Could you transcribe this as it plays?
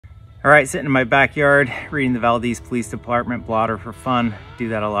All right, sitting in my backyard, reading the Valdez Police Department blotter for fun. Do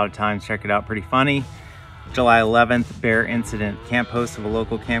that a lot of times, check it out, pretty funny. July 11th, bear incident. Camp hosts of a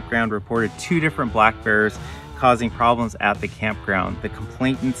local campground reported 2 different black bears causing problems at the campground. The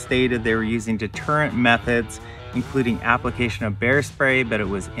complainant stated they were using deterrent methods, including application of bear spray, but it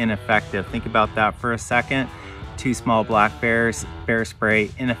was ineffective. Think about that for a second. 2 small black bears, bear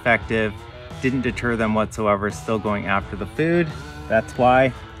spray, ineffective, didn't deter them whatsoever, still going after the food. That's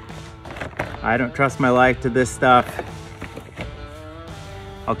why I don't trust my life to this stuff.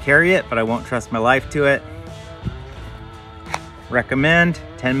 I'll carry it, but I won't trust my life to it. Recommend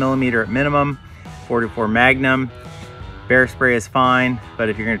 10mm at minimum, 44 Magnum. Bear spray is fine, but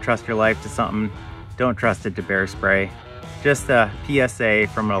if you're gonna trust your life to something, don't trust it to bear spray. Just a PSA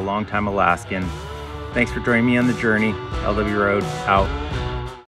from a longtime Alaskan. Thanks for joining me on the journey. LWRoad out.